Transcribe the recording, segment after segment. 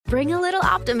Bring a little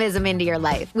optimism into your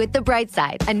life with The Bright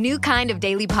Side, a new kind of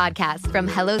daily podcast from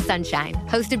Hello Sunshine,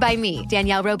 hosted by me,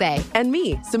 Danielle Robay. And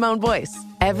me, Simone Boyce.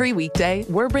 Every weekday,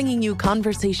 we're bringing you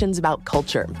conversations about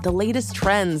culture, the latest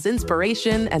trends,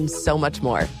 inspiration, and so much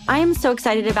more. I am so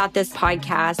excited about this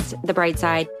podcast, The Bright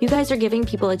Side. You guys are giving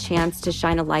people a chance to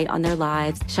shine a light on their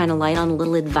lives, shine a light on a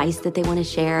little advice that they want to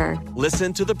share.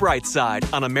 Listen to The Bright Side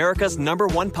on America's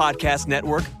 #1 podcast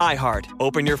network, iHeart.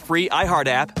 Open your free iHeart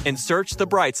app and search The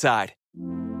Bright Side.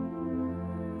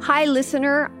 Hi,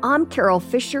 listener. I'm Carol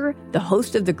Fisher, the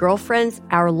host of The Girlfriends,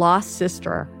 Our Lost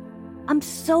Sister. I'm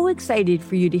so excited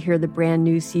for you to hear the brand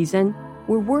new season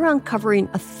where we're uncovering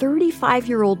a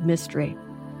 35-year-old mystery.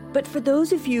 But for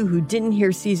those of you who didn't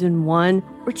hear season 1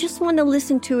 or just want to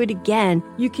listen to it again,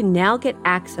 you can now get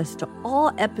access to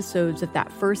all episodes of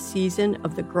that first season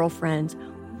of The Girlfriends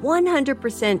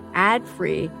 100%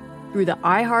 ad-free through the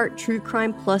iHeart True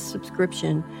Crime Plus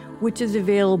subscription, which is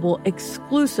available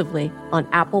exclusively on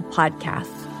Apple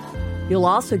Podcasts. You'll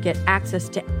also get access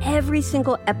to every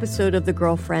single episode of The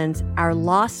Girlfriends, Our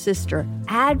Lost Sister,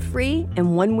 ad-free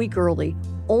and 1 week early,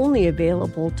 only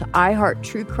available to iHeart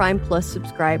True Crime Plus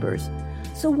subscribers.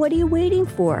 So what are you waiting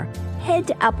for? Head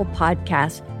to Apple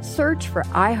Podcasts, search for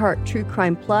iHeart True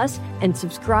Crime Plus, and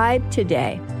subscribe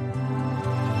today.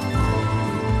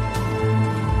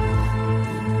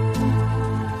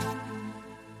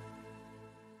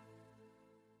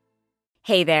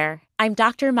 Hey there, I'm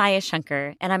Dr. Maya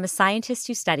Shankar, and I'm a scientist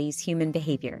who studies human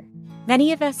behavior.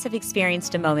 Many of us have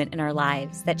experienced a moment in our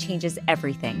lives that changes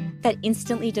everything, that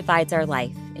instantly divides our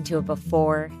life into a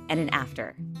before and an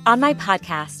after. On my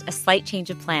podcast, A Slight Change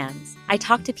of Plans, I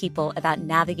talk to people about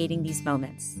navigating these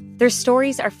moments. Their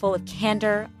stories are full of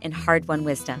candor and hard-won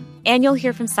wisdom. And you'll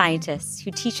hear from scientists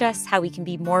who teach us how we can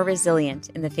be more resilient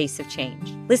in the face of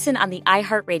change. Listen on the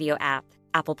iHeartRadio app,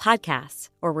 Apple Podcasts,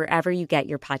 or wherever you get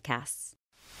your podcasts.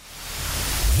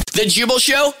 The Jubal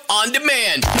Show on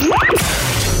demand.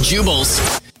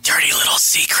 Jubal's dirty little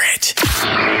secret.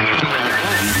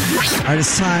 All right,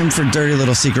 it's time for Dirty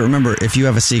Little Secret. Remember, if you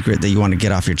have a secret that you want to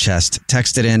get off your chest,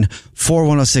 text it in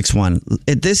 41061.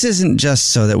 This isn't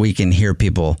just so that we can hear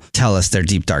people tell us their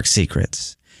deep, dark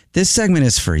secrets. This segment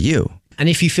is for you. And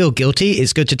if you feel guilty,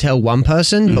 it's good to tell one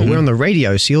person, but we're on the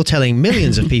radio, so you're telling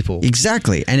millions of people.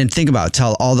 Exactly. And then think about it.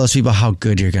 Tell all those people how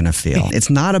good you're going to feel. It's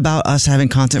not about us having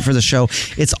content for the show.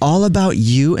 It's all about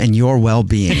you and your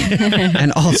well-being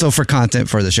and also for content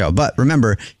for the show. But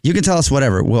remember, you can tell us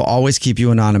whatever. We'll always keep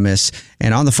you anonymous.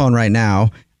 And on the phone right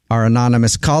now, our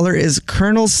anonymous caller is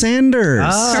Colonel Sanders.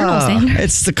 Colonel Sanders.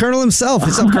 It's the Colonel himself.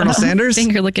 What's up, Colonel Sanders? I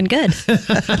think you're looking good.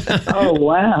 Oh,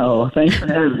 wow. Thanks for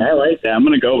having me. I like that. I'm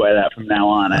going to go by that from now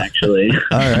on, actually.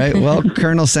 All right. Well,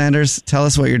 Colonel Sanders, tell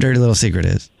us what your dirty little secret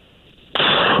is.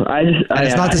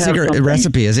 It's not the secret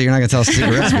recipe, is it? You're not going to tell us the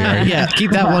secret recipe, are you? Yeah,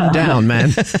 keep that one down,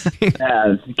 man.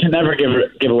 Yeah, you can never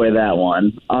give away that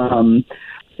one.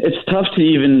 It's tough to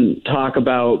even talk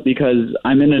about because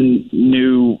I'm in a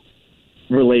new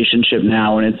relationship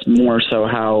now, and it's more so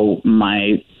how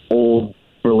my old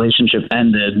relationship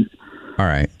ended. All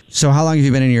right. So how long have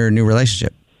you been in your new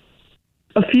relationship?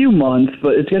 A few months,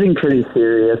 but it's getting pretty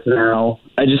serious now.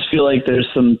 I just feel like there's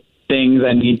some things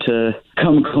I need to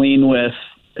come clean with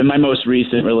in my most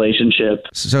recent relationship.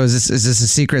 So is this a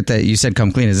secret that you said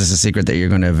come clean? Is this a secret that you're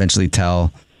going to eventually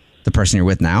tell the person you're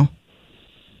with now?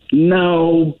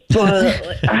 No, but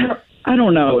I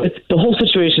don't know. It's the whole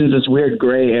situation is this weird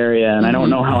gray area, and I don't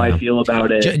know how I feel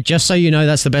about it. Just so you know,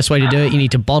 that's the best way to do it. You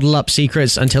need to bottle up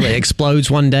secrets until it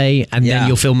explodes one day, and then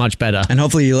you'll feel much better. And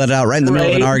hopefully you let it out right in the middle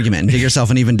of an argument and dig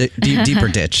yourself an even deeper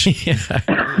ditch.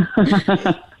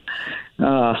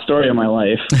 Story of my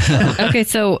life. Okay,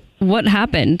 so what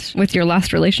happened with your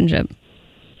last relationship?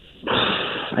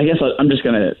 I guess I'm just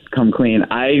going to come clean.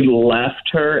 I left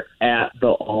her at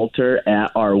the altar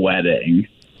at our wedding.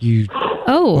 So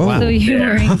you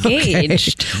were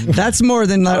engaged. Okay. That's more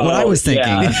than what I was thinking.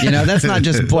 Yeah. You know, that's not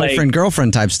just boyfriend,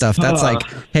 girlfriend type stuff. That's like,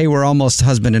 hey, we're almost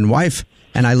husband and wife,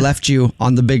 and I left you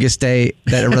on the biggest day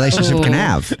that a relationship can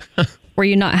have. Were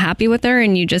you not happy with her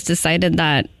and you just decided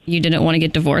that you didn't want to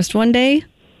get divorced one day?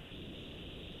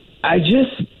 I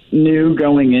just knew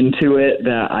going into it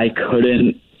that I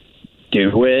couldn't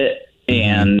do it,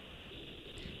 and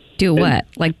do what?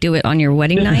 Like do it on your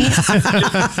wedding night?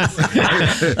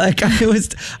 Like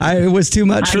it was too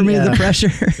much for me, the pressure.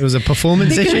 It was a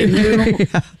performance issue.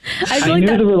 I knew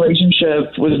the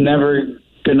relationship was never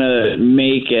gonna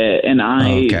make it, and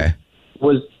I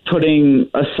was putting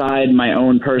aside my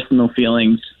own personal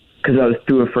feelings because I was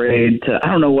too afraid to. I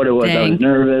don't know what it was. Dang. I was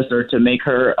nervous or to make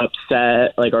her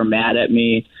upset, like or mad at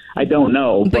me. I don't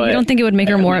know. But you don't think it would make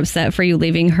her more upset for you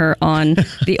leaving her on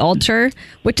the altar,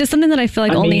 which is something that I feel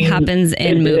like only happens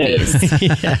in movies.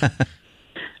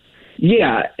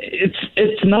 Yeah,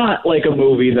 it's not like a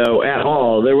movie, though, at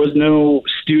all. There was no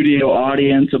studio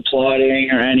audience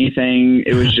applauding or anything.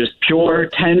 It was just pure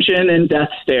tension and death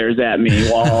stares at me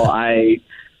while I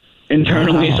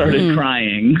internally started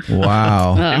crying.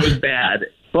 Wow. It was bad.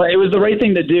 But it was the right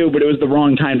thing to do, but it was the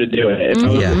wrong time to do it.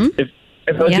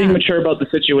 If I was being mature about the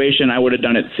situation, I would have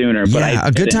done it sooner. But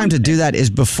a good time to do that is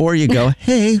before you go,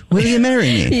 hey, will you marry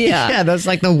me? Yeah, that's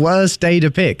like the worst day to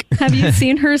pick. Have you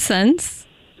seen her since?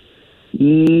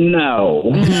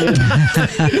 No.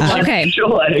 Okay.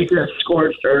 Like a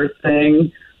scorched earth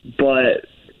thing, but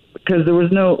because there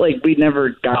was no, we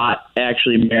never got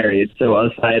actually married. So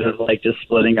outside of just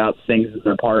splitting up things in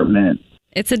the apartment.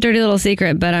 It's a dirty little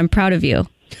secret, but I'm proud of you.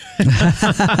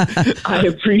 I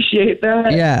appreciate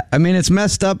that. Yeah. I mean, it's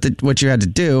messed up what you had to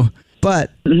do,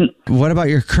 but what about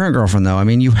your current girlfriend, though? I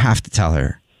mean, you have to tell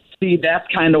her. See, that's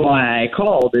kind of why I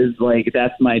called, is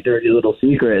that's my dirty little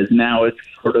secret, is now it's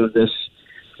sort of this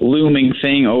looming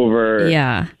thing over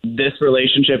this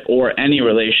relationship or any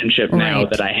relationship now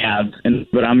that I have.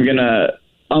 But I'm going to,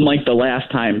 unlike the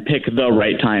last time, pick the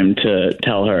right time to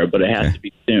tell her, but it has to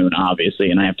be soon,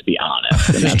 obviously, and I have to be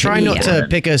honest. Just try not to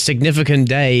pick a significant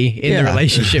day in the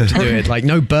relationship to do it. Like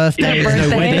no birthdays,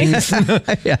 no weddings.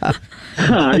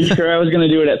 Are you sure I was going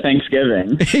to do it at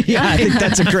Thanksgiving? Yeah, I think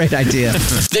that's a great idea.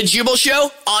 The Jubal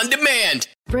Show on demand.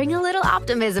 Bring a little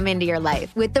optimism into your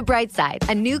life with The Bright Side,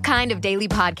 a new kind of daily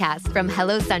podcast from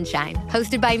Hello Sunshine,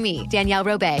 hosted by me, Danielle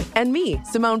Robay. And me,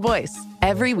 Simone Boyce.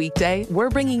 Every weekday,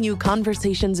 we're bringing you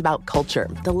conversations about culture,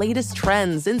 the latest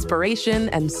trends, inspiration,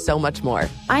 and so much more.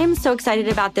 I am so excited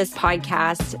about this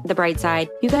podcast, The Bright Side.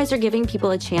 You guys are giving people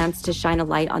a chance to shine a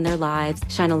light on their lives,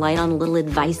 shine a light on a little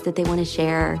advice that they want to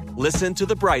share. Listen to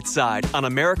The Bright Side on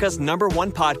America's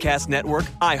 #1 podcast network,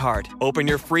 iHeart. Open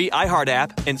your free iHeart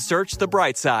app and search The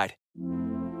Bright Side.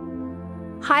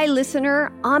 Hi,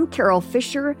 listener. I'm Carol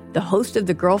Fisher, the host of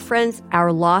The Girlfriends,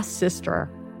 Our Lost Sister.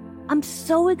 I'm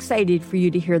so excited for you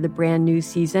to hear the brand new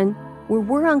season where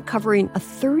we're uncovering a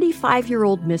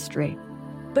 35-year-old mystery.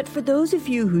 But for those of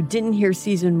you who didn't hear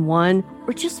season 1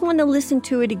 or just want to listen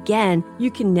to it again, you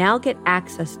can now get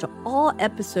access to all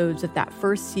episodes of that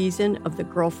first season of The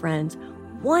Girlfriends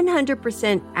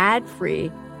 100%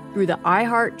 ad-free through the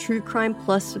iHeart True Crime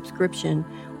Plus subscription,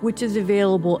 which is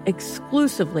available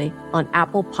exclusively on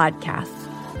Apple Podcasts.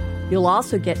 You'll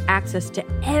also get access to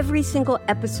every single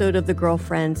episode of The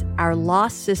Girlfriends, Our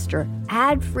Lost Sister,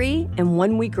 ad-free and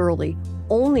 1 week early,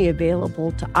 only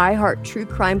available to iHeart True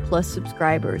Crime Plus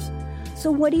subscribers. So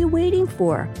what are you waiting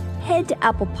for? Head to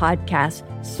Apple Podcasts,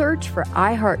 search for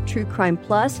iHeart True Crime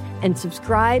Plus, and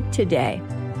subscribe today.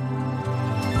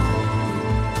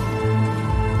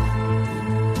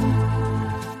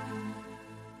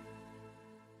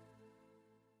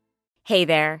 Hey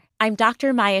there, I'm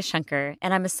Dr. Maya Shankar,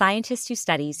 and I'm a scientist who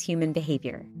studies human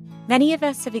behavior. Many of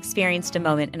us have experienced a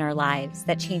moment in our lives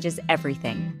that changes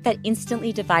everything, that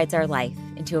instantly divides our life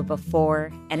into a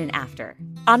before and an after.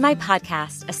 On my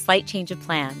podcast, A Slight Change of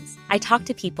Plans, I talk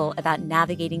to people about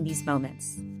navigating these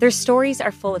moments. Their stories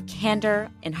are full of candor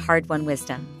and hard-won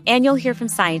wisdom. And you'll hear from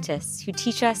scientists who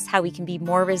teach us how we can be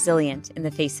more resilient in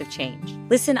the face of change.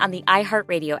 Listen on the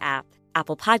iHeartRadio app,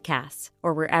 Apple Podcasts,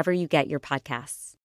 or wherever you get your podcasts.